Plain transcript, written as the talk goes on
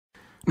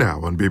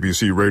Now on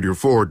BBC Radio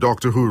 4,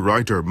 Doctor Who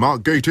writer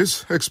Mark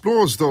Gatiss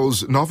explores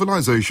those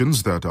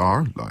novelizations that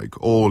are, like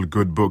all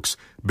good books,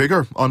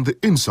 bigger on the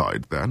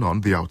inside than on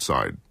the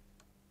outside.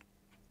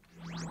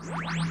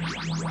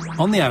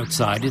 On the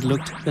outside, it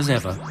looked, as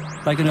ever,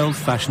 like an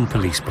old-fashioned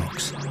police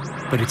box.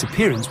 But its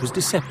appearance was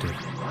deceptive.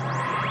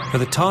 For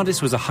the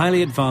TARDIS was a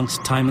highly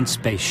advanced time and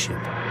space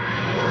ship.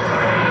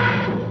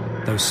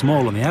 Though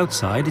small on the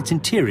outside, its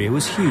interior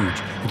was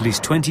huge, at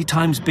least 20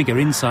 times bigger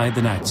inside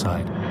than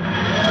outside.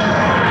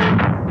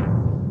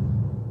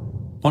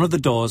 One of the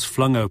doors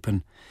flung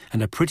open,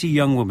 and a pretty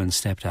young woman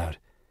stepped out.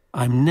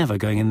 "I'm never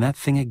going in that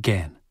thing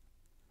again."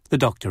 The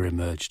Doctor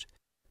emerged.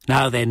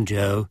 "Now then,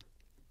 Joe,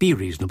 be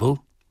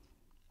reasonable."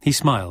 He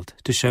smiled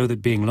to show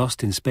that being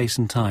lost in space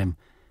and time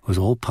was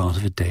all part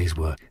of a day's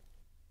work.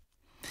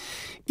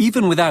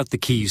 Even without the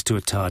keys to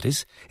a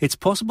TARDIS, it's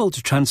possible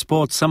to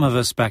transport some of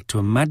us back to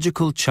a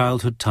magical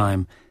childhood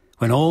time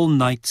when all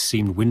nights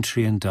seemed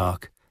wintry and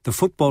dark, the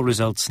football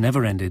results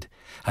never ended,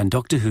 and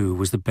Doctor Who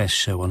was the best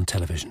show on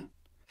television.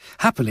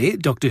 Happily,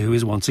 Doctor Who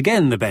is once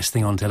again the best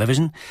thing on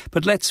television,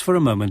 but let's for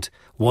a moment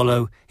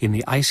wallow in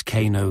the ice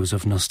canos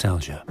of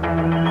nostalgia.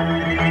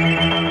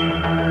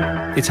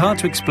 It's hard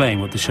to explain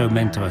what the show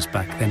meant to us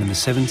back then in the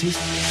 70s.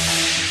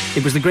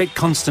 It was the great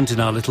constant in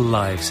our little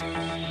lives.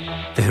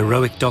 The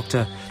heroic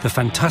Doctor, the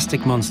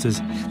fantastic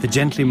monsters, the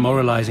gently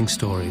moralising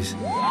stories.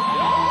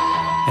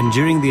 And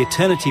during the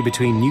eternity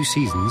between new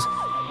seasons,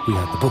 we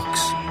had the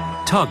books.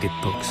 Target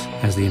books,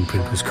 as the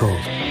imprint was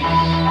called.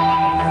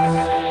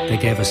 They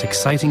gave us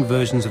exciting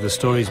versions of the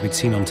stories we'd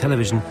seen on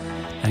television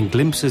and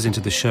glimpses into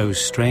the show's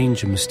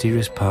strange and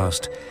mysterious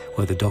past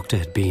where the Doctor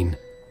had been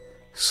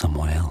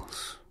someone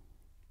else.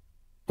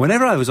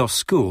 Whenever I was off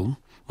school,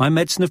 my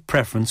medicine of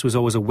preference was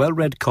always a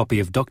well-read copy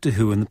of Doctor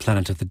Who and the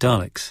Planet of the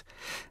Daleks,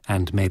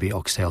 and maybe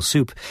oxtail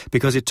soup,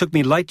 because it took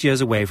me light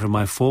years away from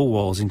my four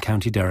walls in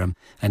County Durham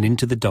and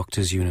into the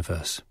Doctor's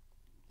universe.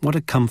 What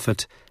a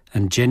comfort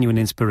and genuine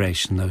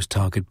inspiration those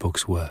Target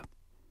books were.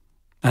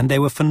 And they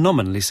were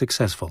phenomenally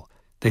successful.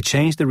 They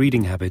changed the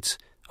reading habits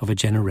of a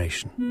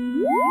generation.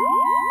 Clearing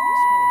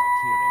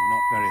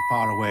not very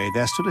far away,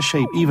 there stood a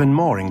shape even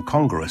more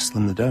incongruous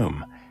than the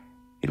dome.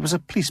 It was a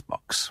police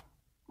box,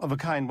 of a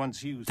kind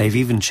once used... They've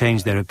even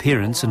changed their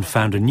appearance and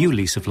found a new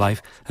lease of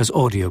life as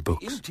audiobooks.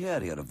 The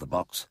interior of the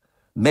box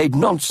made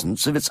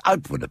nonsense of its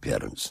outward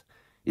appearance.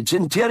 Its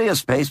interior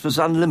space was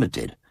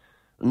unlimited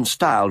and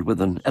styled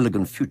with an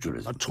elegant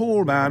futurism. A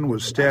tall man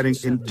was staring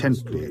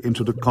intently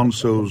into the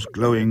console's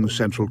glowing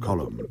central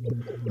column.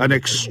 An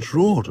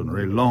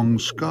extraordinary long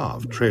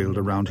scarf trailed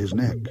around his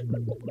neck.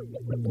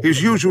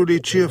 His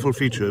usually cheerful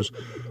features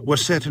were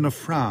set in a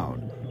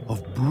frown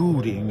of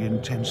brooding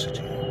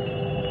intensity.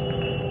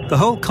 The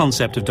whole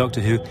concept of Doctor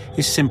Who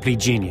is simply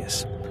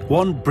genius.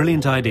 One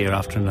brilliant idea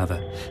after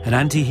another. An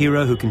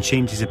anti-hero who can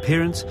change his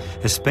appearance,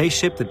 a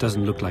spaceship that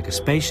doesn't look like a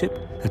spaceship,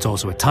 that's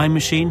also a time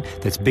machine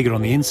that's bigger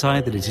on the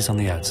inside than it is on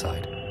the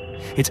outside.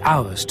 It's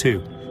ours,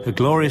 too, a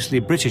gloriously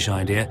British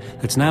idea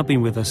that's now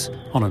been with us,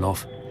 on and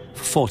off,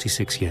 for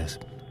 46 years.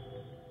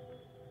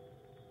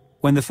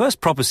 When the first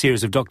proper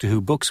series of Doctor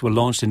Who books were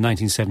launched in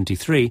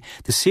 1973,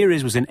 the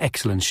series was in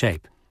excellent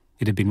shape.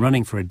 It had been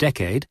running for a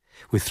decade,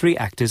 with 3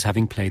 actors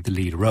having played the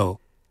lead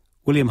role.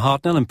 William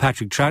Hartnell and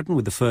Patrick Troughton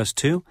were the first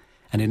 2,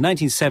 and in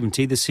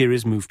 1970 the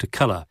series moved to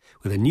colour,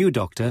 with a new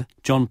Doctor,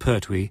 Jon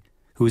Pertwee,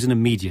 who was an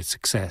immediate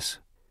success.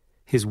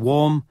 His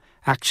warm,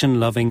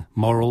 action-loving,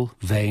 moral,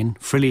 vain,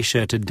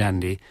 frilly-shirted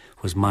dandy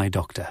was my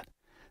Doctor,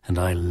 and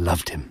I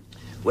loved him.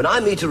 When I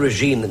meet a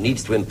regime that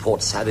needs to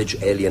import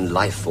savage alien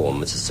life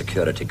forms as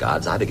security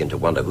guards, I begin to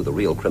wonder who the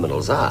real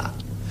criminals are.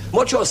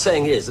 What you're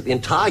saying is that the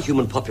entire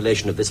human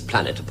population of this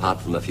planet,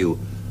 apart from a few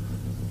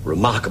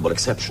remarkable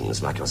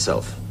exceptions like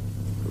yourself,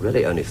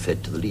 really only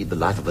fit to lead the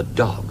life of a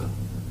dog.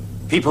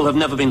 People have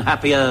never been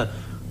happier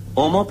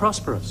or more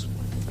prosperous.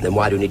 Then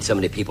why do you need so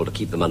many people to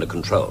keep them under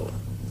control?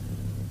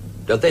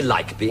 Don't they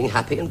like being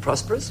happy and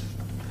prosperous?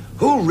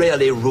 Who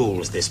really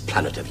rules this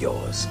planet of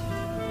yours?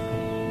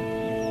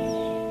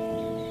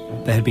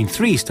 There had been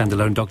 3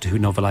 standalone Doctor Who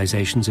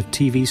novelisations of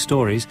TV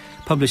stories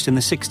published in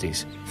the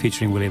 60s,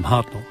 featuring William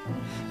Hartnell.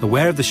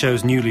 Aware of the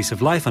show's new lease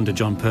of life under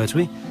Jon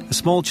Pertwee, a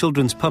small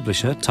children's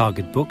publisher,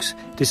 Target Books,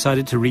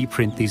 decided to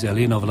reprint these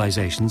earlier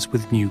novelisations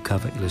with new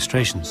cover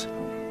illustrations.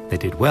 They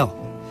did well,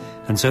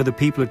 and so the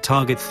people at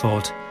Target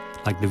thought,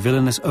 like the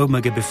villainous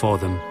Omega before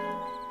them,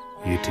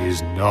 "It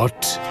is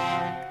not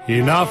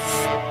enough."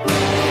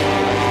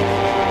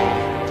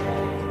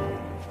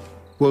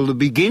 Well, the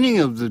beginning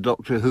of the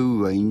Doctor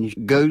Who range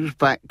goes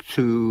back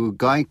to a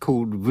guy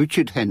called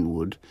Richard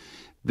Henwood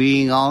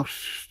being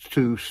asked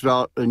to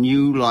start a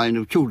new line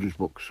of children's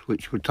books,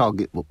 which were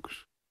Target Books.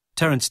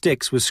 Terrance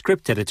Dicks was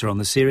script editor on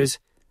the series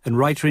and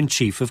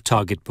writer-in-chief of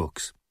Target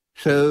Books.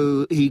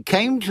 So he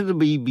came to the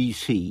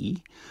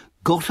BBC,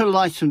 got a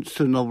licence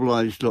to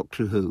novelise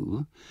Doctor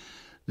Who,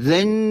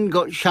 then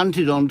got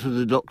shunted onto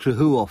the Doctor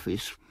Who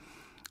office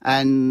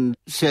and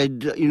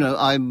said,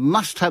 I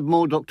must have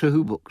more Doctor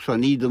Who books. I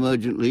need them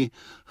urgently.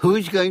 Who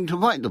is going to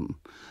write them?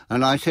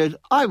 And I said,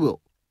 I will.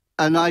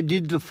 And I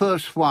did the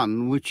first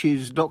one, which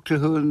is Doctor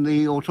Who and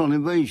the Auton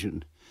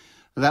Invasion.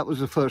 That was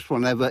the first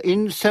one ever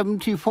in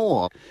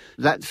 1974.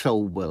 That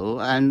sold well,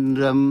 and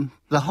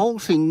the whole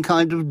thing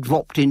kind of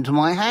dropped into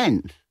my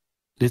hand.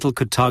 Little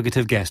could Target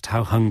have guessed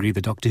how hungry the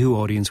Doctor Who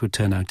audience would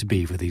turn out to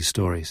be for these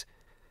stories.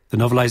 The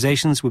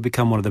novelisations would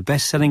become one of the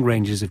best-selling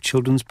ranges of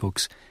children's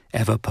books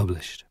ever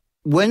published.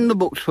 When the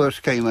books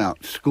first came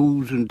out,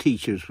 schools and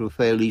teachers were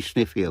fairly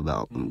sniffy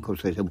about them,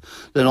 because they said,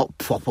 they're not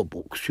proper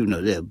books,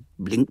 they're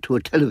linked to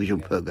a television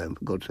programme,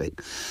 for God's sake.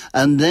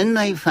 And then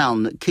they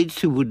found that kids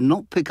who would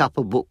not pick up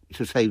a book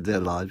to save their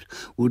lives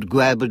would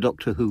grab a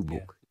Doctor Who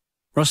book.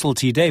 Russell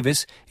T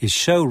Davies is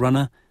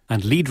showrunner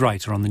and lead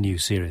writer on the new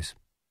series.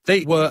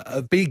 They were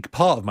a big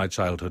part of my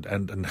childhood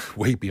and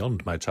way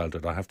beyond my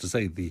childhood, I have to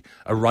say. The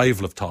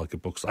arrival of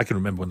Target books, I can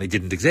remember when they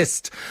didn't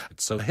exist.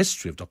 So the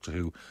history of Doctor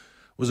Who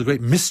was a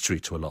great mystery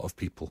to a lot of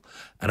people,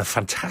 and a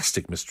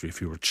fantastic mystery if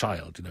you were a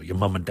child. Your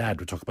mum and dad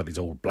would talk about these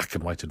old black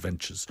and white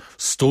adventures,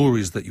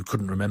 stories that you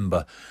couldn't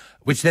remember,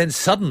 which then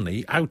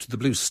suddenly, out of the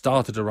blue,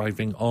 started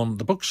arriving on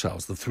the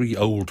bookshelves. The 3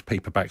 old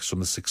paperbacks from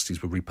the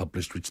 60s were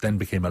republished, which then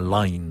became a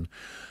line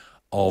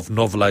of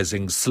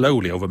novelising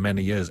slowly over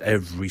many years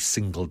every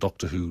single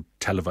Doctor Who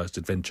televised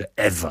adventure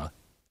ever.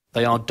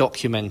 They are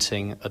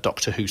documenting a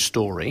Doctor Who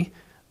story,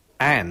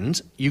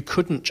 and you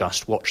couldn't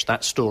just watch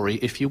that story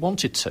if you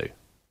wanted to.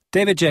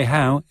 David J.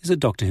 Howe is a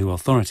Doctor Who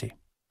authority.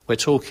 We're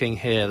talking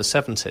here the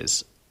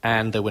 70s,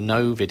 and there were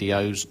no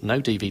videos, no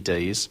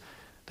DVDs.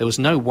 There was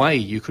no way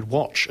you could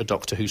watch a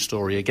Doctor Who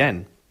story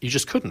again. You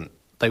just couldn't.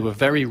 They were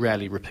very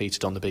rarely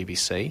repeated on the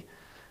BBC,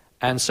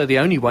 and so the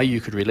only way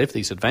you could relive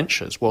these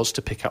adventures was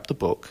to pick up the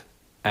book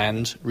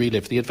and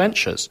relive the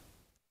adventures.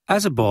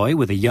 As a boy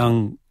with a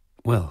young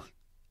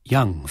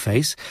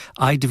face,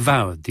 I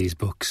devoured these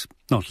books.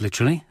 Not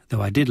literally,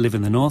 though I did live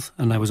in the north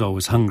and I was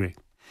always hungry.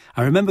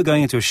 I remember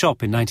going into a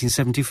shop in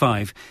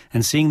 1975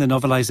 and seeing the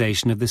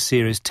novelisation of the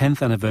series'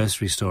 10th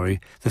anniversary story,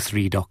 The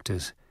Three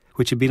Doctors,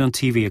 which had been on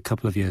TV a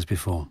couple of years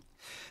before.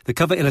 The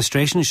cover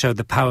illustration showed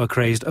the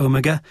power-crazed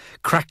Omega,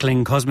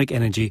 crackling cosmic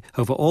energy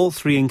over all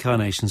 3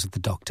 incarnations of the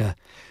Doctor,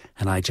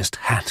 and I just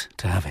had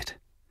to have it.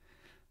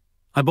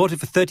 I bought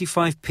it for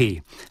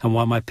 35p, and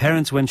while my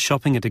parents went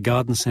shopping at a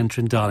garden centre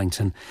in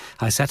Darlington,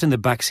 I sat in the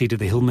back seat of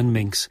the Hillman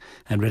Minx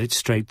and read it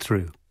straight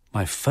through.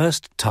 My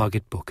first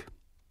Target book.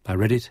 I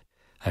read it.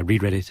 I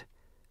reread it.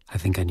 I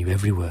think I knew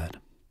every word.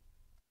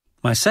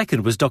 My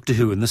second was Doctor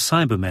Who and the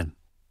Cybermen.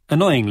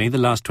 Annoyingly, the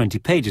last 20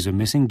 pages were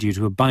missing due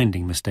to a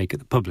binding mistake at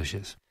the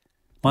publishers.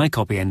 My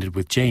copy ended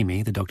with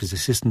Jamie, the Doctor's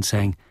assistant,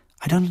 saying,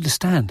 "I don't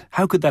understand.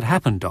 How could that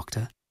happen,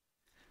 Doctor?"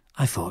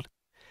 I thought,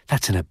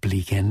 that's an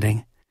oblique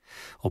ending.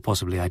 Or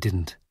possibly I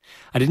didn't.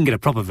 I didn't get a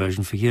proper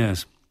version for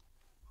years.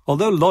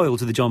 Although loyal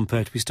to the John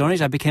Pertwee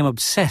stories, I became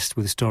obsessed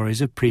with stories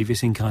of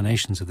previous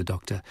incarnations of the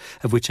Doctor,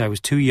 of which I was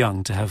too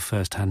young to have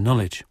first-hand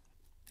knowledge.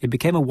 It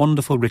became a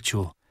wonderful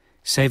ritual,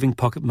 saving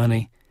pocket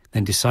money,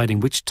 then deciding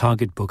which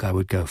Target book I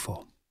would go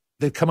for.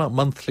 They'd come out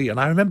monthly,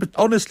 and I remember,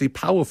 honestly,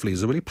 powerfully, it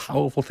was a really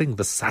powerful thing,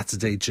 the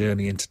Saturday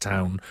journey into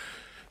town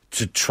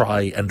to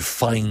try and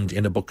find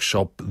in a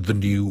bookshop the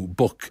new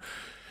book.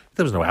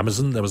 There was no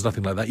Amazon, there was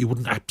nothing like that. You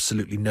wouldn't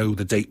absolutely know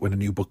the date when a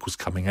new book was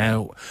coming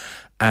out,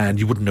 and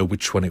you wouldn't know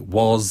which one it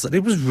was, and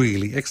it was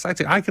really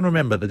exciting. I can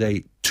remember the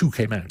day 2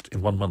 came out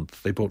in 1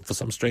 month. They bought, for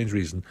some strange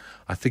reason,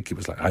 I think it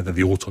was like either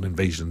the Auton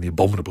Invasion and the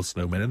Abominable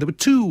Snowmen, and there were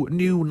 2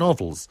 new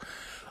novels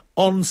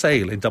on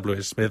sale in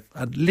W.H. Smith,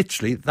 and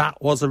literally that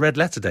was a red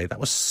letter day. That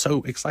was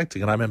so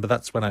exciting, and I remember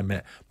that's when I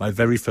met my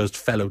very first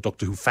fellow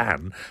Doctor Who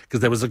fan,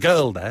 because there was a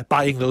girl there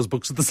buying those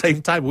books at the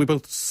same time. We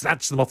both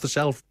snatched them off the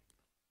shelf.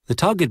 The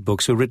Target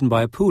books were written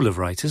by a pool of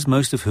writers,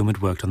 most of whom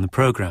had worked on the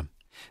programme.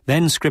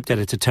 Then script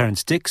editor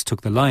Terrance Dicks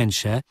took the lion's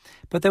share,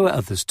 but there were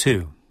others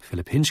too.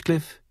 Philip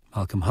Hinchcliffe,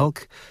 Malcolm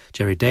Hulke,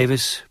 Jerry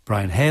Davis,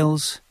 Brian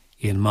Hales,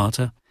 Ian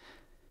Marter.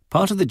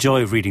 Part of the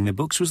joy of reading the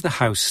books was the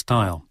house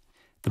style.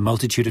 The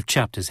multitude of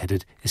chapters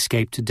headed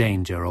Escape to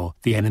Danger, or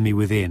The Enemy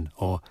Within,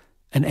 or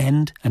An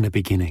End and a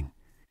Beginning.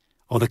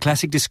 Or the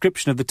classic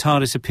description of the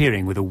TARDIS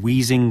appearing with a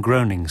wheezing,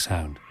 groaning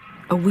sound.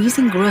 A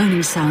wheezing,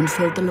 groaning sound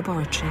filled the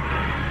laboratory.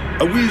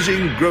 A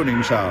wheezing,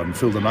 groaning sound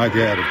filled the night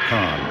air of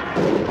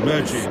Khan,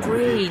 merging...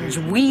 Strange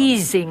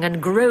wheezing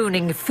and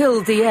groaning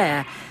filled the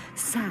air.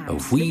 A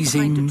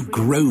wheezing,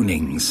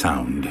 groaning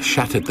sound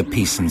shattered the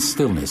peace and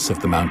stillness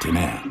of the mountain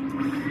air.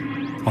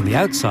 On the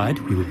outside,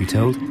 we would be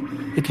told,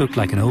 it looked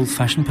like an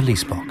old-fashioned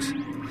police box.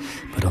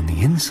 But on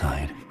the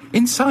inside...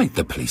 Inside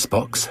the police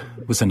box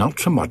was an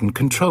ultra-modern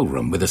control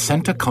room with a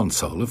centre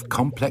console of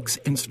complex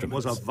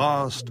instruments. It was a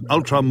vast,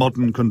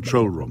 ultra-modern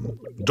control room,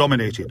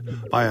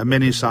 dominated by a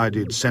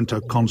many-sided centre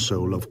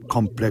console of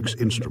complex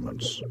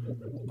instruments.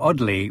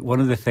 Oddly, one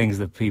of the things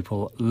that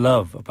people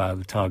love about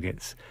the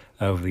Targets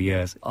over the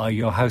years are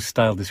your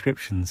house-style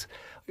descriptions.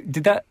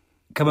 Did that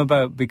come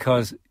about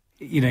because,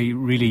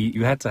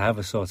 you had to have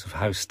a sort of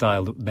house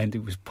style that meant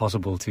it was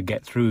possible to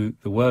get through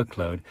the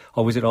workload,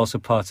 or was it also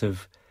part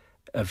of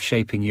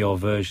shaping your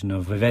version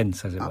of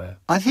events, as it were?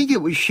 I think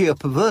it was sheer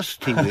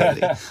perversity,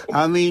 really.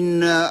 I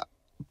mean,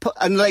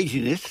 and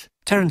laziness.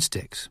 Terrance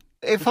Dicks.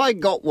 If I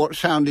got what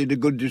sounded a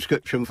good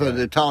description for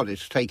the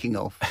TARDIS taking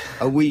off,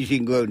 a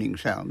wheezing, groaning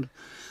sound,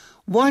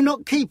 why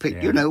not keep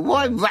it,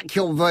 Why rack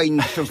your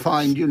veins to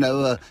find,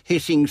 a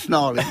hissing,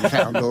 snarling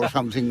sound or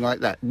something like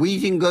that?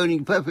 Wheezing,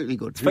 groaning, perfectly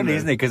good. It's funny,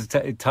 isn't it? Because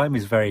time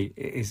is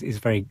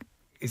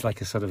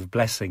like a sort of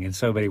blessing in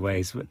so many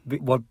ways.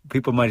 What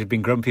people might have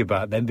been grumpy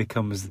about then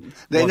becomes what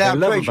they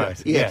love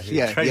about it. Yes,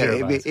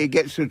 it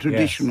gets a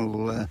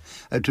traditional,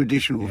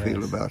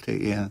 feel about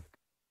it, yeah.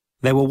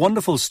 There were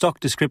wonderful stock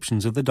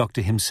descriptions of the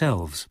Doctor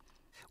himself.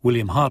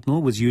 William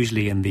Hartnell was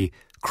usually in the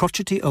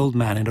crotchety old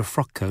man in a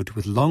frock coat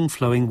with long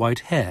flowing white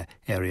hair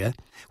area,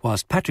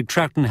 whilst Patrick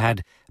Troughton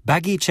had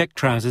baggy check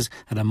trousers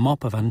and a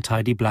mop of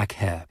untidy black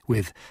hair,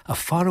 with a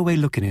faraway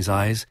look in his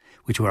eyes,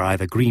 which were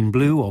either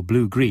green-blue or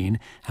blue-green,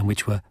 and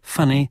which were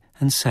funny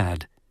and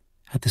sad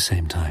at the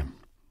same time.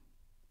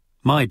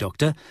 My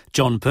Doctor,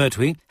 John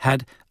Pertwee,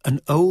 had an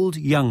old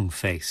young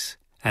face,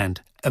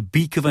 and a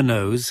beak of a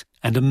nose,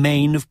 and a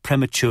mane of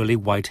prematurely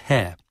white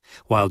hair,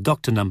 while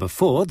Doctor No.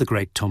 4, the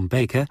great Tom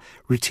Baker,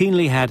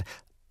 routinely had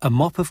a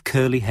mop of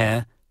curly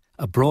hair,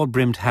 a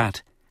broad-brimmed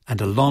hat,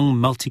 and a long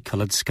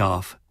multicoloured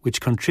scarf,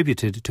 which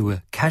contributed to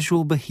a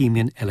casual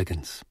bohemian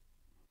elegance.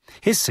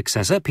 His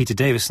successor, Peter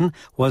Davison,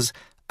 was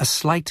a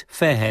slight,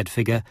 fair-haired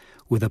figure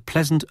with a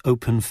pleasant,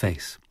 open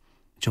face,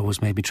 which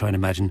always made me try and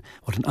imagine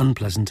what an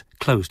unpleasant,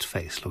 closed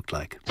face looked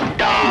like.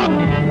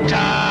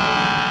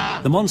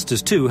 The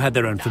monsters, too, had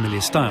their own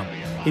familiar style.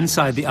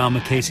 Inside the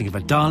armour casing of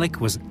a Dalek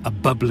was a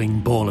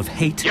bubbling ball of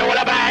hate. You will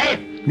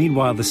obey!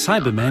 Meanwhile, the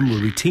Cybermen were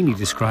routinely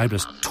described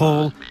as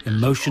tall,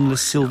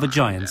 emotionless silver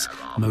giants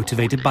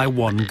motivated by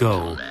one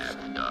goal: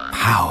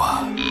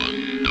 power.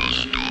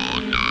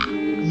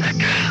 The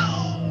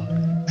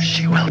girl,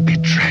 she will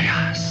betray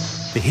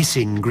us. The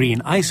hissing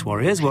green ice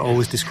warriors were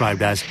always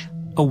described as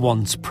a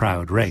once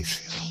proud race.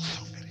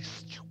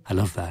 I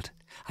love that.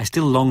 I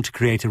still long to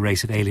create a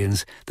race of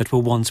aliens that were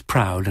once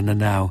proud and are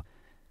now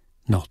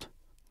not.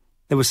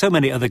 There were so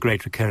many other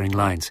great recurring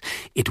lines.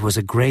 It was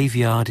a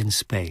graveyard in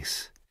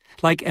space.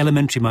 Like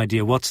Elementary, My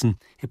Dear Watson,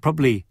 it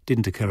probably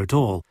didn't occur at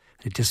all.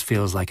 It just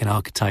feels like an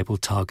archetypal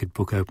Target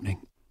book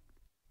opening.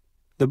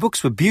 The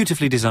books were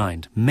beautifully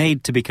designed,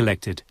 made to be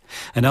collected,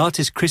 and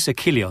artist Chris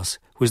Achilleos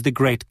was the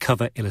great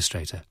cover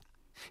illustrator.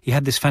 He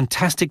had this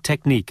fantastic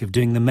technique of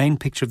doing the main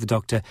picture of the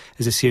Doctor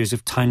as a series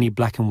of tiny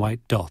black and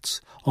white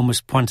dots,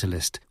 almost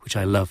pointillist, which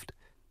I loved.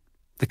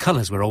 The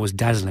colours were always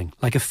dazzling,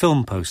 like a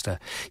film poster,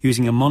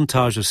 using a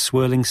montage of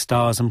swirling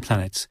stars and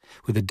planets,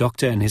 with the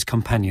Doctor and his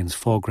companions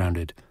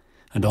foregrounded,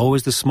 and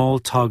always the small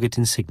Target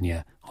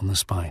insignia on the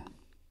spine.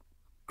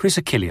 Chris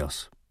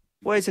Achilleos.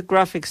 Well, it's a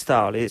graphic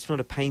style. It's not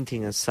a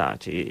painting as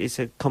such. It's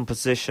a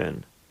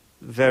composition,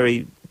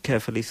 very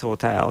carefully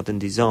thought out and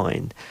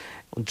designed,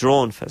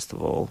 drawn, first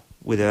of all,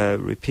 with a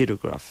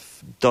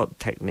repeatograph dot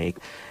technique,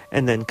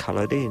 and then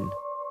coloured in.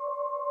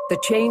 The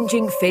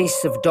changing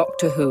face of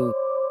Doctor Who.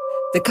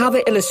 The cover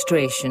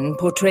illustration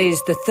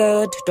portrays the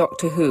third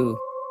Doctor Who,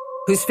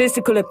 whose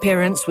physical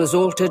appearance was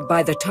altered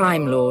by the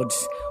Time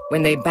Lords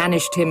when they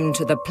banished him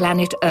to the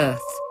planet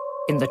Earth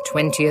in the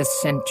 20th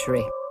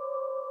century.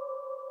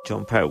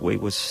 John Pertwee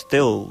was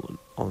still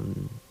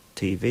on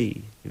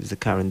TV. He was the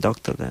current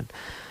Doctor then.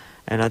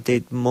 And I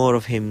did more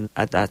of him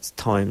at that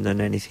time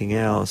than anything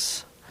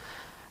else.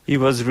 He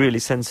was really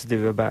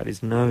sensitive about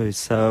his nose,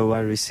 so I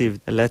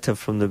received a letter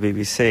from the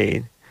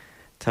BBC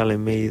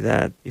telling me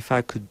that if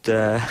I could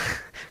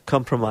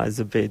compromise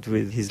a bit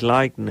with his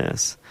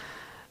likeness,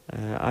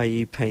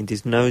 i.e. paint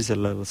his nose a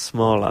little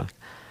smaller.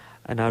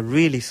 And I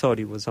really thought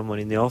he was someone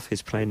in the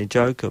office playing a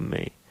joke on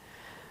me.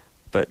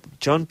 But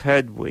John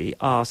Pertwee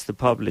asked the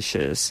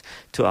publishers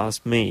to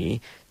ask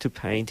me to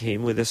paint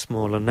him with a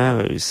smaller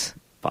nose.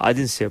 But I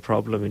didn't see a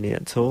problem in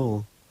it at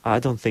all. I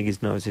don't think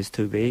his nose is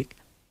too big.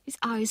 His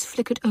eyes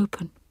flickered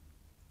open.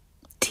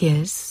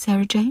 Tears,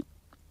 Sarah Jane?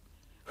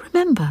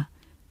 Remember,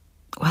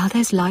 while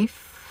there's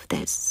life,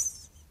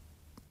 there's...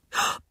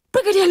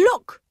 Brigadier,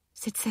 look!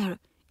 Said Sarah.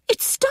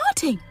 It's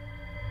starting!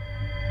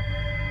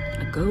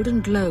 A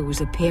golden glow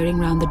was appearing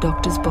round the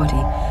Doctor's body.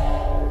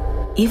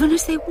 Even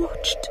as they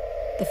watched,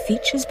 the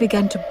features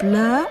began to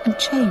blur and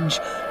change.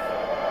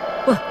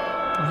 Well,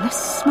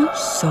 bless my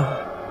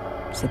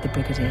soul, said the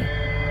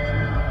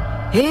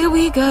Brigadier. Here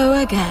we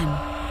go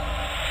again.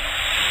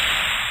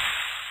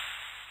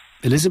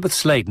 Elizabeth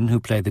Sladen, who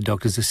played the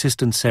Doctor's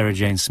assistant Sarah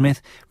Jane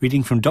Smith,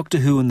 reading from Doctor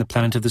Who and the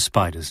Planet of the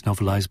Spiders,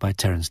 novelised by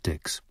Terrance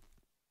Dicks.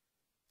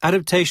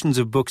 Adaptations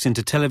of books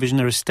into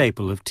television are a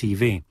staple of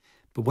TV.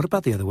 But what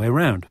about the other way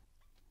around?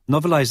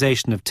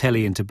 Novelisation of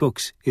telly into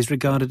books is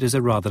regarded as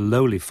a rather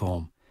lowly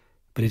form,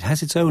 but it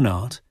has its own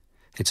art,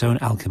 its own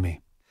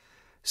alchemy.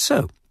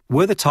 So,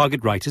 were the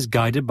Target writers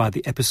guided by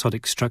the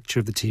episodic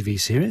structure of the TV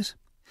series?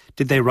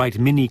 Did they write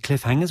mini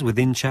cliffhangers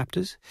within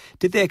chapters?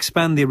 Did they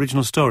expand the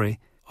original story,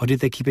 or did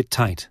they keep it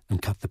tight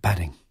and cut the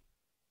padding?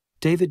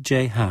 David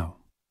J. Howe.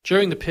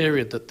 During the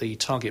period that the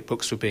Target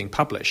books were being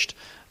published,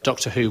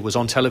 Doctor Who was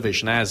on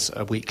television as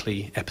a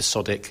weekly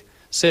episodic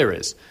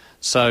series.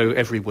 So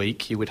every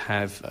week you would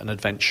have an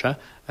adventure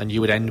and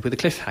you would end with a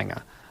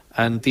cliffhanger.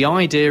 And the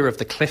idea of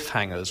the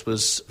cliffhangers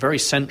was very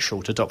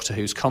central to Doctor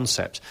Who's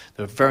concept.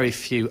 There were very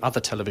few other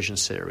television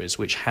series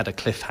which had a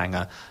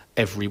cliffhanger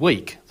every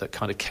week that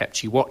kind of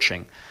kept you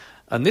watching.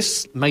 And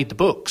this made the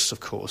books, of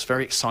course,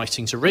 very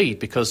exciting to read,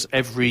 because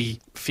every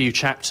few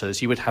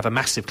chapters you would have a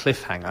massive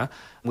cliffhanger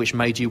which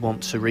made you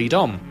want to read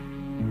on.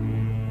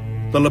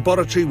 The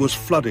laboratory was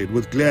flooded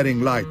with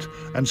glaring light,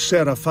 and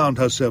Sarah found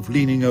herself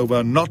leaning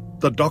over not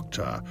the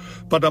Doctor,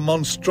 but a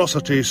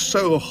monstrosity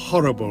so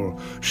horrible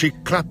she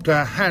clapped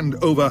her hand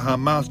over her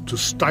mouth to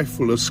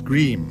stifle a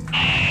scream.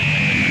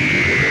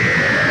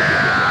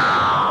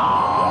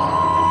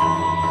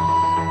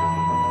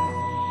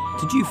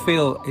 Did you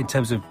feel, in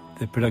terms of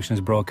the production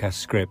as broadcast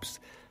scripts,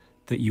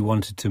 that you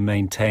wanted to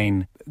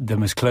maintain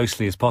them as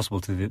closely as possible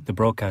to the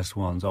broadcast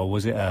ones, or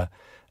was it a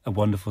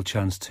wonderful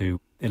chance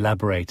to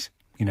elaborate?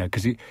 You know,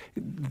 because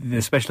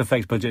the special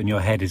effects budget in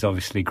your head is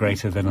obviously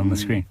greater than on the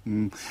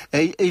screen.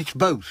 It's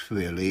both,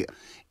 really.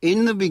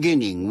 In the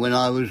beginning, when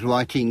I was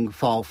writing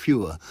far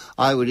fewer,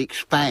 I would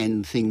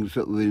expand things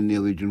that were in the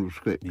original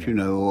script, you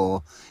know,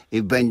 or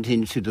event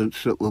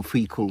incidents that were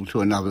fecal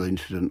to another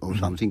incident or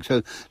something.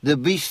 So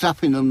there'd be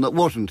stuff in them that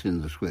wasn't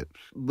in the scripts.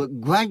 But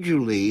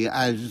gradually,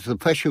 as the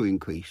pressure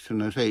increased,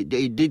 and I say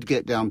it did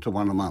get down to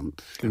one a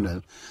month, you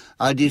know,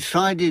 I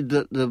decided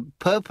that the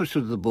purpose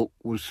of the book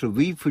was to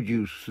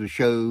reproduce the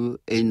show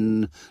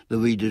in the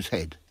reader's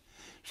head.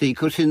 See,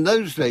 because in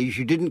those days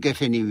you didn't get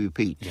any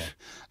repeats. Yeah.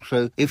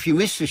 So if you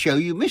missed the show,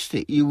 you missed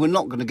it. You were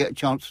not going to get a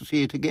chance to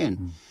see it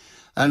again.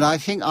 And I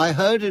think I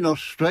heard in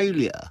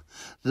Australia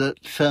that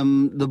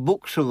the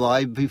books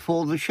arrived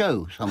before the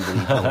show, somebody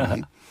told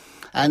me.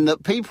 And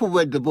that people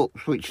read the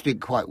books, which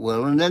did quite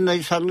well, and then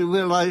they suddenly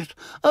realised,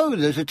 oh,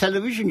 there's a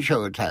television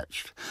show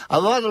attached. I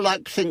rather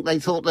like to think they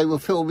thought they were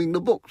filming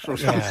the books or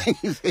something.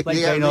 Like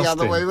the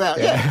other way around.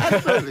 Yeah,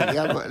 absolutely,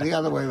 the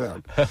other way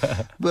around.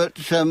 But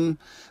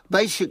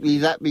basically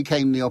that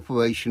became the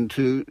operation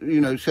to, you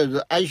know, so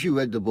that as you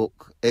read the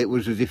book, it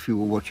was as if you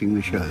were watching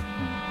the show.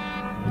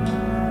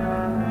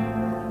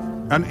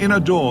 An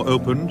inner door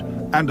opened,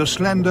 and a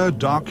slender,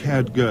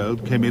 dark-haired girl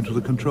came into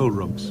the control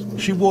room.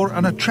 She wore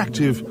an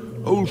attractive,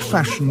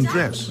 old-fashioned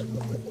dress.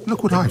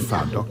 Look what I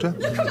found, Doctor.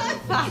 Look what I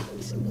found.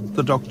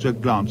 The Doctor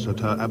glanced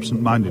at her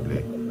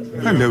absent-mindedly.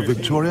 Hello,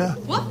 Victoria.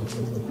 What?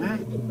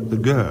 The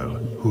girl,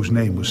 whose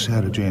name was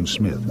Sarah Jane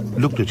Smith,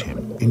 looked at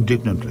him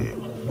indignantly.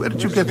 Where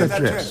did you get that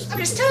dress? I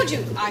just told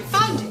you, I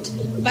found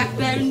it. Back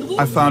there in the wardrobe.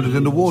 I found it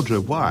in the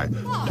wardrobe. Why?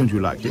 Oh, don't you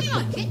like it? Do you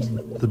like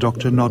it? The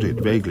Doctor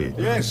nodded vaguely.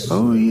 Yes.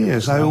 Oh,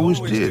 yes, I always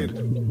did.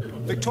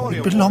 Victoria.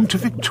 It belonged to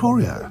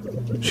Victoria.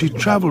 She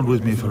travelled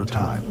with me for a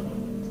time.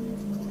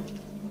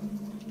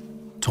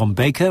 Tom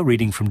Baker,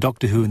 reading from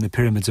Doctor Who and the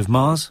Pyramids of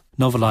Mars,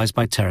 novelised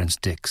by Terrance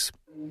Dicks.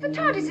 The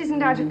TARDIS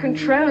isn't out of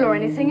control or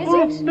anything, is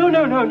it? No.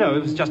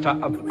 It was just a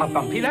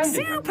bumpy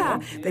landing. Super!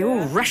 They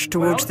all rushed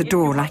towards the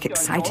door like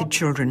excited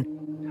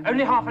children.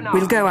 Only half an hour.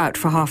 We'll go out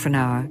for half an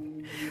hour.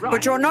 Right.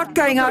 But you're not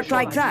going out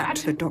like that.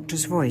 The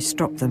Doctor's voice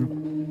stopped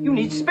them. You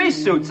need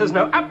spacesuits. There's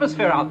no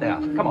atmosphere out there.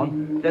 Come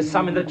on, there's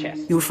some in the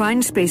chest. You'll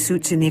find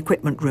spacesuits in the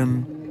equipment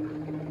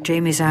room.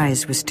 Jamie's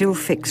eyes were still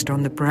fixed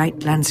on the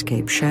bright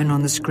landscape shown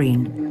on the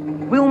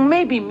screen. We'll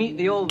maybe meet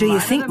the old man. Do you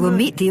think we'll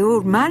meet the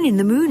old man in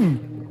the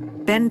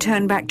moon? Ben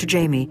turned back to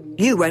Jamie.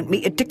 You won't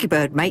meet a dicky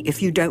bird, mate,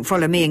 if you don't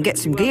follow me and get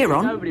some gear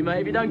on. Nobody, mate,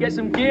 if you don't get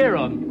some gear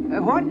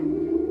on. What?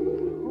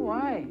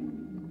 Why?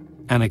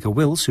 Annika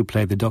Wills, who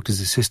played the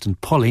Doctor's assistant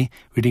Polly,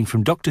 reading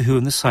from Doctor Who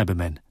and the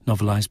Cybermen,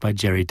 novelised by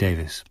Jerry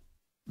Davis.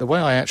 The way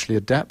I actually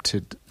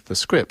adapted the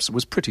scripts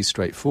was pretty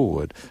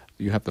straightforward.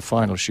 You have the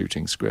final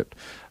shooting script,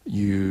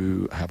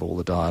 you have all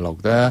the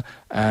dialogue there,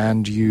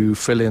 and you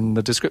fill in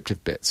the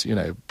descriptive bits, you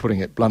know, putting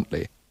it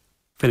bluntly.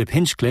 Philip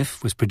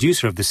Hinchcliffe was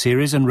producer of the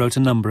series and wrote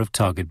a number of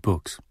target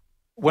books.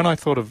 When I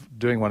thought of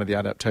doing one of the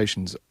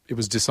adaptations, it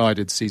was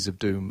decided Seas of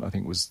Doom, I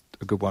think, was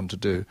a good one to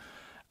do.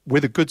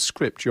 With a good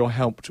script, you're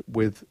helped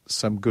with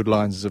some good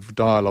lines of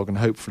dialogue and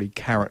hopefully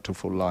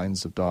characterful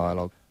lines of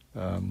dialogue.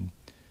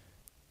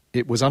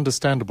 It was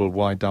understandable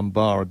why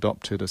Dunbar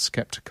adopted a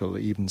sceptical,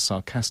 even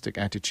sarcastic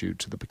attitude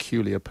to the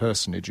peculiar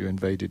personage who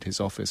invaded his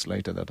office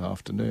later that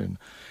afternoon.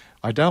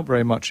 I doubt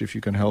very much if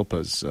you can help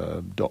us,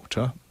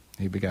 Doctor,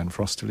 he began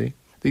frostily.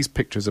 These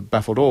pictures have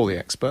baffled all the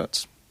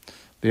experts.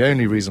 The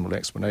only reasonable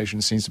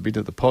explanation seems to be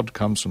that the pod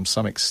comes from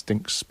some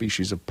extinct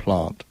species of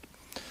plant.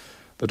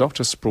 The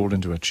Doctor sprawled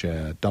into a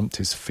chair, dumped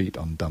his feet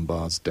on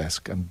Dunbar's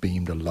desk, and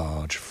beamed a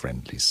large,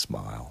 friendly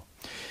smile.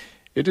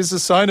 It is a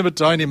sign of a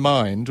tiny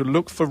mind to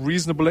look for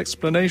reasonable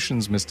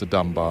explanations, Mr.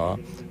 Dunbar.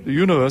 The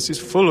universe is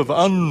full of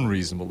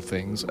unreasonable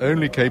things,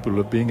 only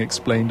capable of being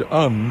explained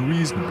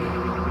unreasonably.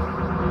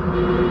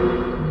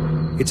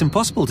 It's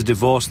impossible to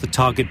divorce the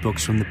target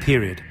books from the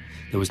period.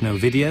 There was no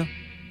video,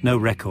 no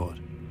record.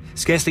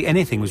 Scarcely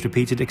anything was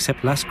repeated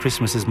except last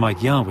Christmas's Mike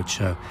Yarwood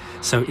show,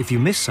 so if you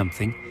missed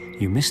something,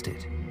 you missed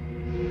it.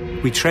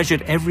 We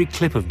treasured every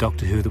clip of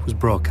Doctor Who that was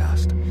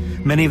broadcast.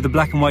 Many of the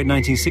black and white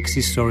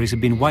 1960s stories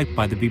had been wiped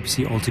by the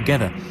BBC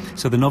altogether,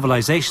 so the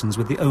novelisations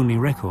were the only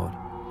record.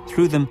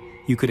 Through them,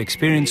 you could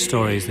experience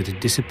stories that had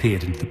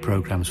disappeared into the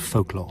programme's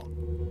folklore.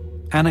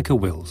 Annika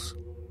Wills.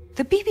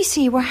 The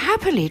BBC were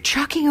happily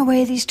chucking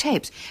away these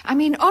tapes. I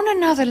mean, on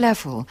another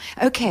level,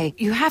 OK,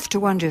 you have to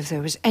wonder if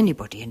there was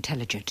anybody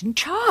intelligent in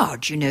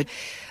charge, you know.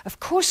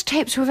 Of course,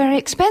 tapes were very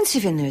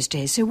expensive in those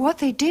days, so what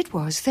they did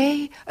was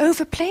they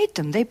overplayed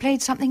them. They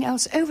played something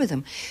else over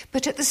them.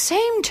 But at the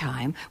same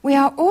time, we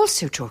are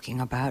also talking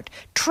about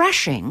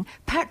trashing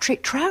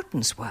Patrick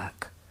Troughton's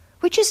work,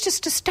 which is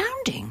just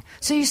astounding.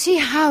 So you see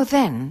how,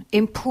 then,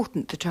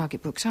 important the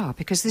target books are,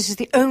 because this is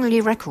the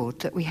only record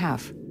that we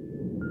have.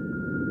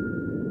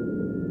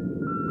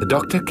 The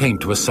doctor came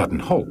to a sudden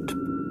halt.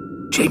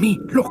 Jamie,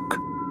 look!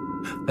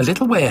 A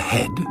little way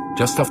ahead,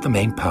 just off the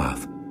main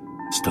path,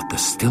 stood the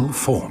still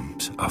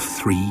forms of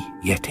 3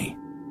 Yeti.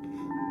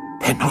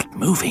 They're not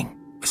moving,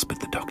 whispered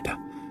the doctor.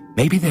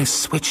 Maybe they're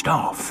switched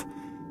off.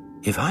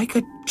 If I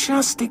could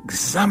just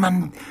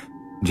examine...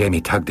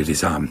 Jamie tugged at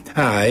his arm.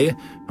 Aye,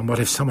 and what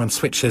if someone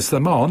switches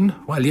them on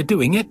while you're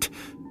doing it?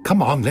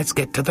 Come on, let's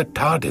get to the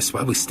TARDIS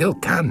while we still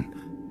can.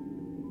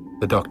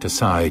 The doctor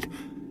sighed.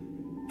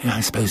 Yeah,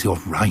 I suppose you're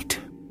right.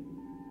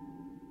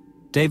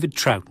 David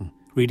Troughton,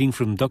 reading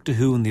from Doctor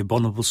Who and the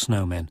Abominable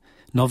Snowmen,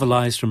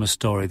 novelised from a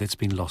story that's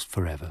been lost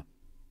forever.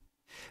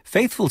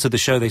 Faithful to the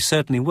show they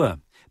certainly were,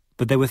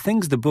 but there were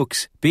things the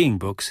books, being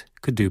books,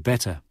 could do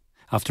better.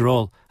 After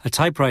all, a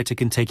typewriter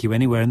can take you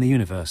anywhere in the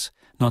universe,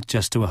 not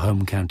just to a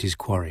home county's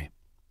quarry.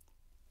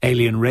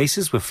 Alien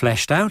races were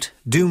fleshed out,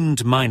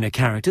 doomed minor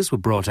characters were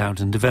brought out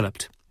and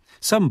developed.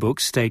 Some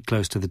books stayed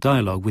close to the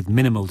dialogue with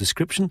minimal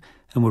description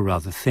and were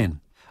rather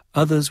thin.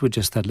 Others were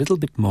just that little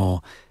bit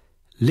more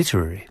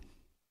literary.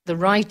 The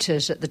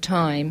writers at the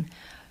time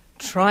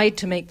tried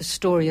to make the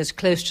story as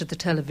close to the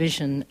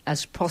television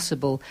as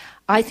possible.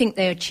 I think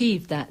they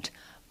achieved that,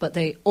 but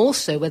they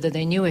also, whether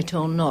they knew it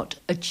or not,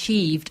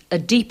 achieved a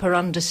deeper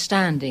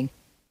understanding.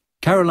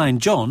 Caroline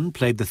John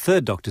played the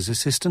third Doctor's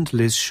assistant,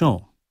 Liz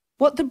Shaw.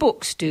 What the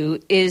books do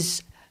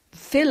is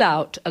fill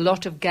out a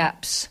lot of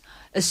gaps,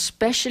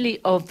 especially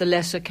of the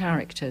lesser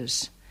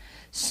characters,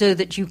 so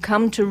that you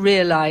come to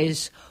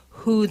realise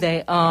who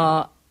they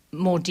are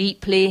more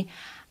deeply,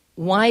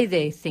 why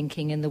they're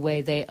thinking in the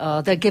way they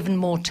are. They're given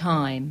more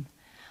time.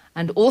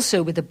 And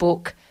also with a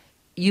book,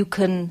 you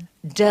can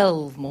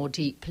delve more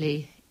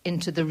deeply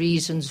into the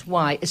reasons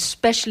why,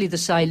 especially the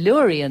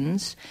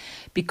Silurians,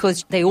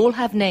 because they all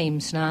have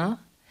names now.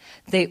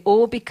 They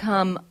all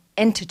become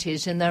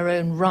entities in their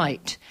own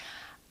right.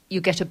 You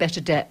get a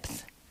better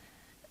depth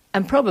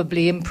and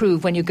probably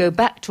improve when you go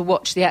back to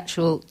watch the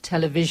actual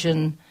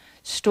television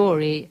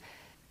story.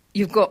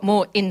 You've got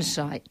more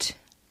insight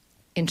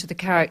into the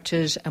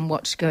characters and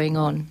what's going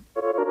on.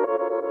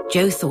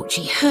 Jo thought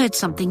she heard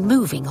something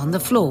moving on the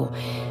floor.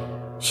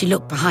 She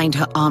looked behind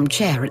her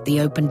armchair at the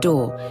open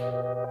door.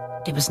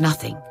 There was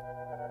nothing.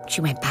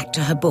 She went back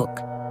to her book.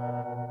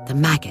 The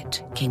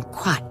maggot came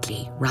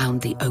quietly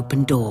round the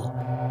open door.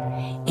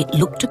 It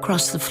looked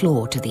across the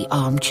floor to the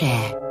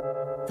armchair.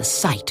 The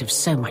sight of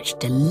so much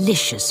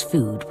delicious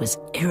food was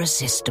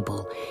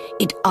irresistible.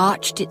 It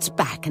arched its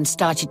back and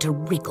started to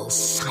wriggle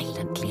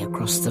silently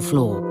across the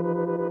floor.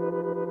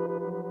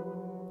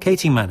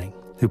 Katie Manning,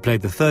 who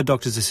played the third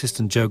Doctor's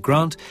assistant Jo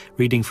Grant,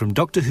 reading from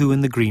Doctor Who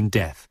and the Green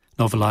Death,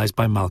 novelised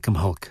by Malcolm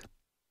Hulke.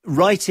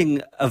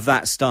 Writing of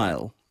that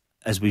style,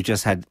 as we've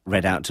just had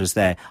read out to us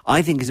there,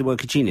 I think is a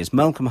work of genius.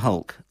 Malcolm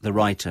Hulke, the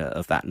writer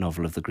of that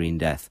novel of The Green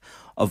Death,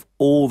 of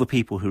all the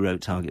people who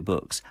wrote target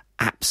books,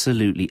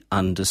 absolutely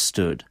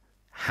understood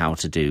how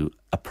to do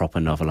a proper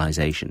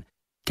novelisation.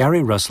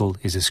 Gary Russell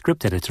is a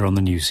script editor on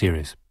the new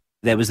series.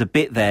 There was a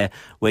bit there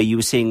where you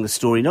were seeing the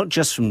story not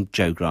just from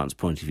Jo Grant's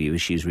point of view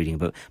as she was reading a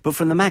book, but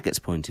from the maggot's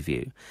point of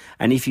view.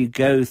 And if you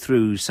go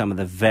through some of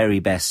the very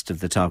best of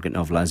the target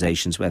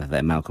novelisations, whether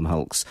they're Malcolm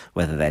Hulke's,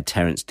 whether they're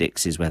Terrance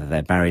Dicks', whether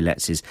they're Barry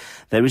Letts's,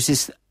 there is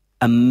this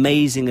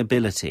amazing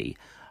ability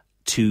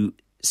to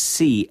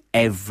see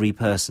every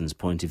person's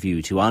point of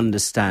view, to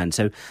understand.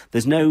 So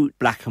there's no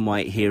black and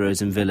white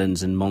heroes and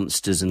villains and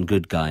monsters and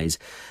good guys.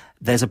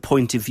 There's a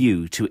point of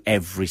view to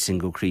every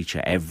single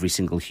creature, every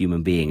single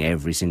human being,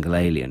 every single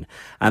alien.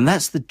 And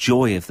that's the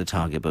joy of the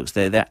target books.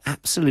 Their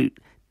absolute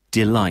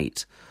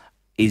delight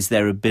is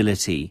their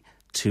ability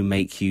to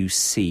make you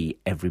see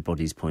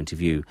everybody's point of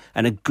view.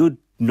 And a good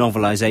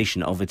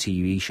novelisation of a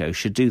TV show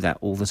should do that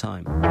all the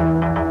time.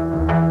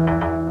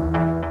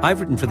 I've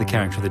written for the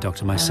character of the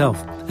Doctor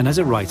myself, and as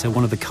a writer,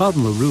 one of the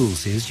cardinal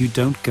rules is you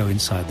don't go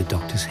inside the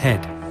Doctor's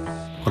head.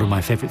 One of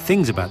my favourite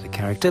things about the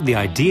character, the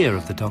idea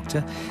of the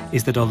Doctor,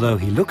 is that although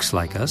he looks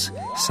like us,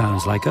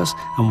 sounds like us,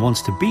 and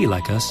wants to be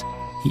like us,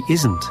 he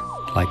isn't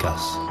like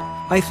us.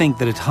 I think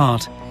that at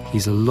heart,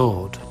 he's a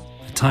lord,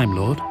 a Time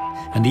Lord,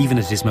 and even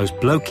at his most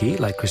blokey,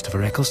 like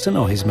Christopher Eccleston,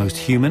 or his most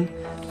human,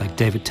 like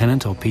David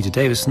Tennant or Peter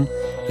Davison,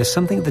 there's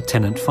something of the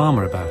tenant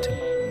farmer about him.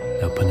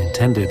 No pun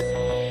intended.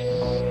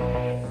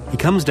 He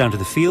comes down to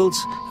the fields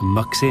and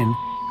mucks in,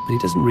 but he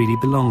doesn't really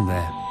belong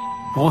there.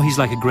 Or he's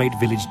like a great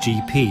village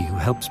GP who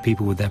helps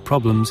people with their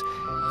problems,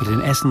 but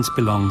in essence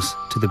belongs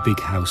to the big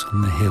house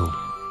on the hill.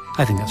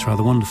 I think that's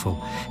rather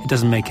wonderful. It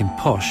doesn't make him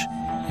posh,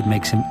 it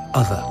makes him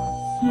other.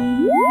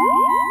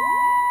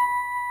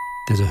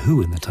 There's a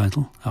Who in the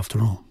title, after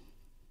all.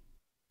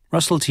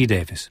 Russell T.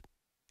 Davies.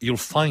 You'll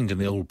find in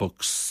the old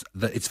books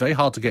that it's very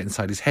hard to get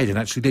inside his head, and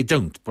actually they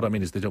don't. What I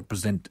mean is they don't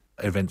present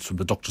events from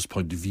the Doctor's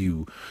point of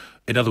view.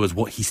 In other words,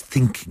 what he's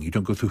thinking. You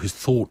don't go through his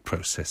thought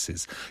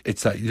processes.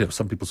 It's that,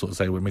 some people sort of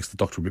say, well, it makes the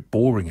Doctor a bit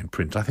boring in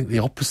print. I think the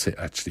opposite,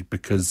 actually,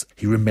 because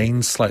he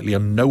remains slightly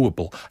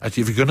unknowable.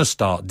 Actually, if you're going to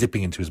start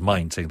dipping into his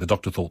mind, saying the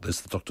Doctor thought this,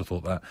 the Doctor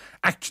thought that,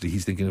 actually,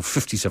 he's thinking of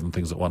 57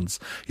 things at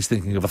once. He's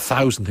thinking of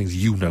 1,000 things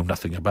you know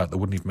nothing about that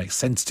wouldn't even make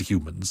sense to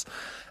humans.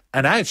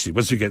 And actually,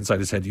 once you get inside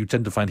his head, you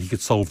tend to find he could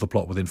solve the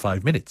plot within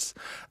 5 minutes.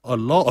 A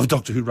lot of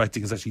Doctor Who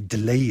writing is actually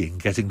delaying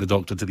getting the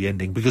Doctor to the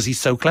ending because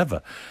he's so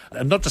clever.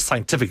 And not just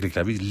scientifically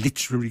clever, he's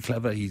literally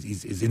clever.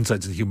 His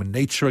insights into human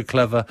nature are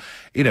clever.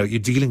 You're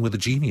dealing with a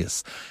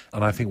genius.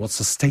 And I think what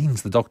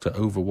sustains the Doctor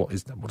over what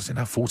is it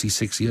now,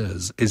 46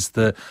 years, is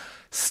that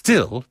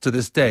still, to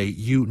this day,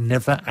 you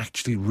never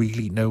actually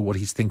really know what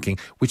he's thinking,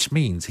 which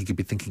means he could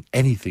be thinking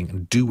anything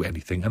and do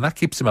anything, and that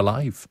keeps him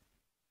alive.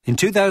 In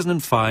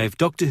 2005,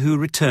 Doctor Who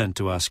returned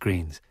to our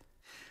screens.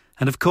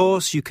 And of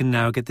course, you can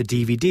now get the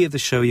DVD of the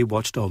show you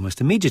watched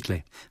almost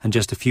immediately. And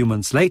just a few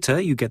months later,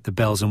 you get the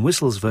bells and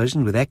whistles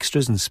version with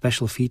extras and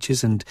special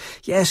features. And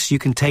yes, you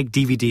can take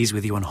DVDs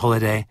with you on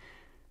holiday.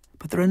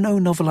 But there are no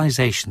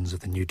novelizations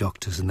of the new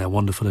Doctors and their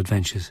wonderful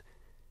adventures.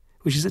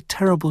 Which is a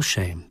terrible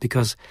shame,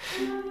 because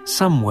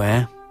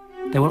somewhere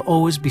there will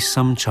always be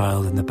some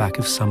child in the back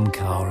of some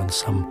car on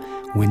some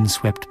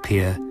windswept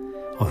pier,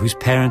 or whose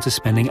parents are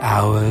spending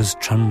hours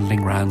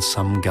trundling round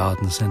some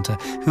garden centre,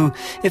 who,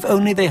 if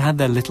only they had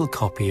their little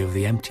copy of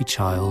The Empty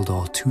Child,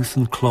 or Tooth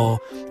and Claw,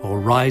 or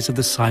Rise of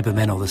the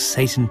Cybermen, or The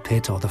Satan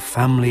Pit, or The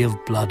Family of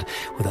Blood,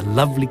 with a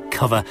lovely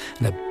cover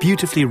and a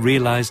beautifully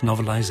realised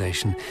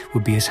novelisation,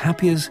 would be as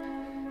happy as,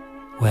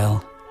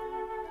 well,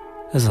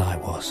 as I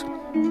was.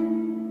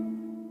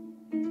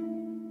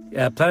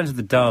 Planet of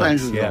the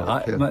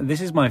Daleks,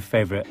 this is my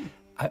favourite.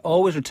 I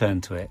always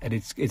return to it, and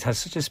it has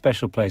such a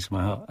special place in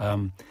my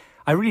heart.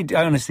 I really,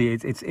 honestly,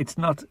 it's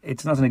not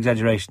an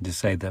exaggeration to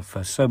say that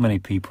for so many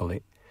people,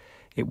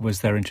 it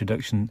was their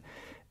introduction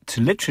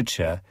to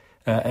literature.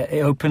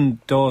 It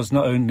opened doors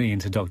not only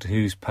into Doctor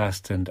Who's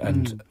past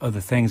and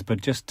other things, but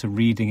just to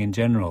reading in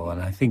general.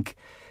 And I think,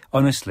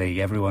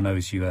 honestly, everyone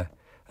owes you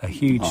a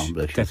huge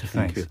debt of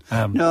thanks.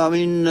 No, I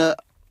mean,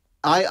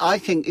 I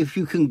think if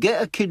you can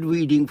get a kid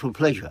reading for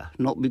pleasure,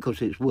 not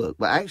because it's work,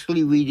 but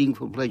actually reading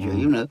for pleasure,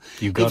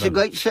 it's a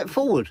great step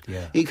forward.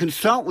 Yeah. He can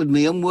start with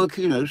me and work,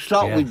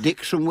 with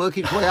Dicks and work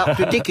his way up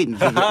to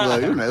Dickens,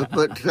 as it were,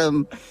 but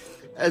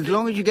as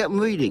long as you get them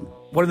reading.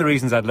 One of the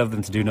reasons I'd love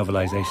them to do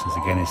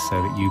novelisations again is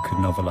so that you could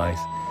novelise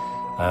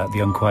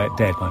The Unquiet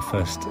Dead, my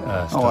first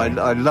story.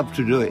 I'd love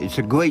to do it. It's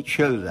a great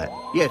show, that.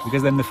 Yes.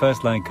 Because then the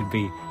first line could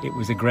be, it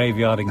was a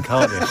graveyard in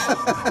Cardiff,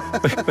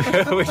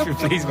 which would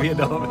please me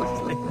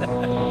enormously.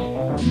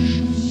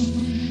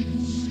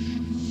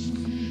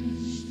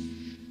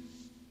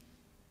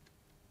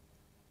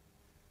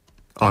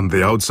 On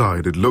the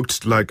outside, it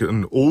looked like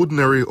an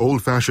ordinary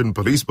old-fashioned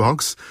police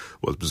box.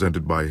 Was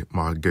presented by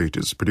Mark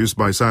Gatiss, produced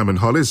by Simon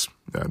Hollis,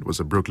 and was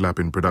a Brooke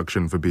Lappin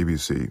production for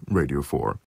BBC Radio 4.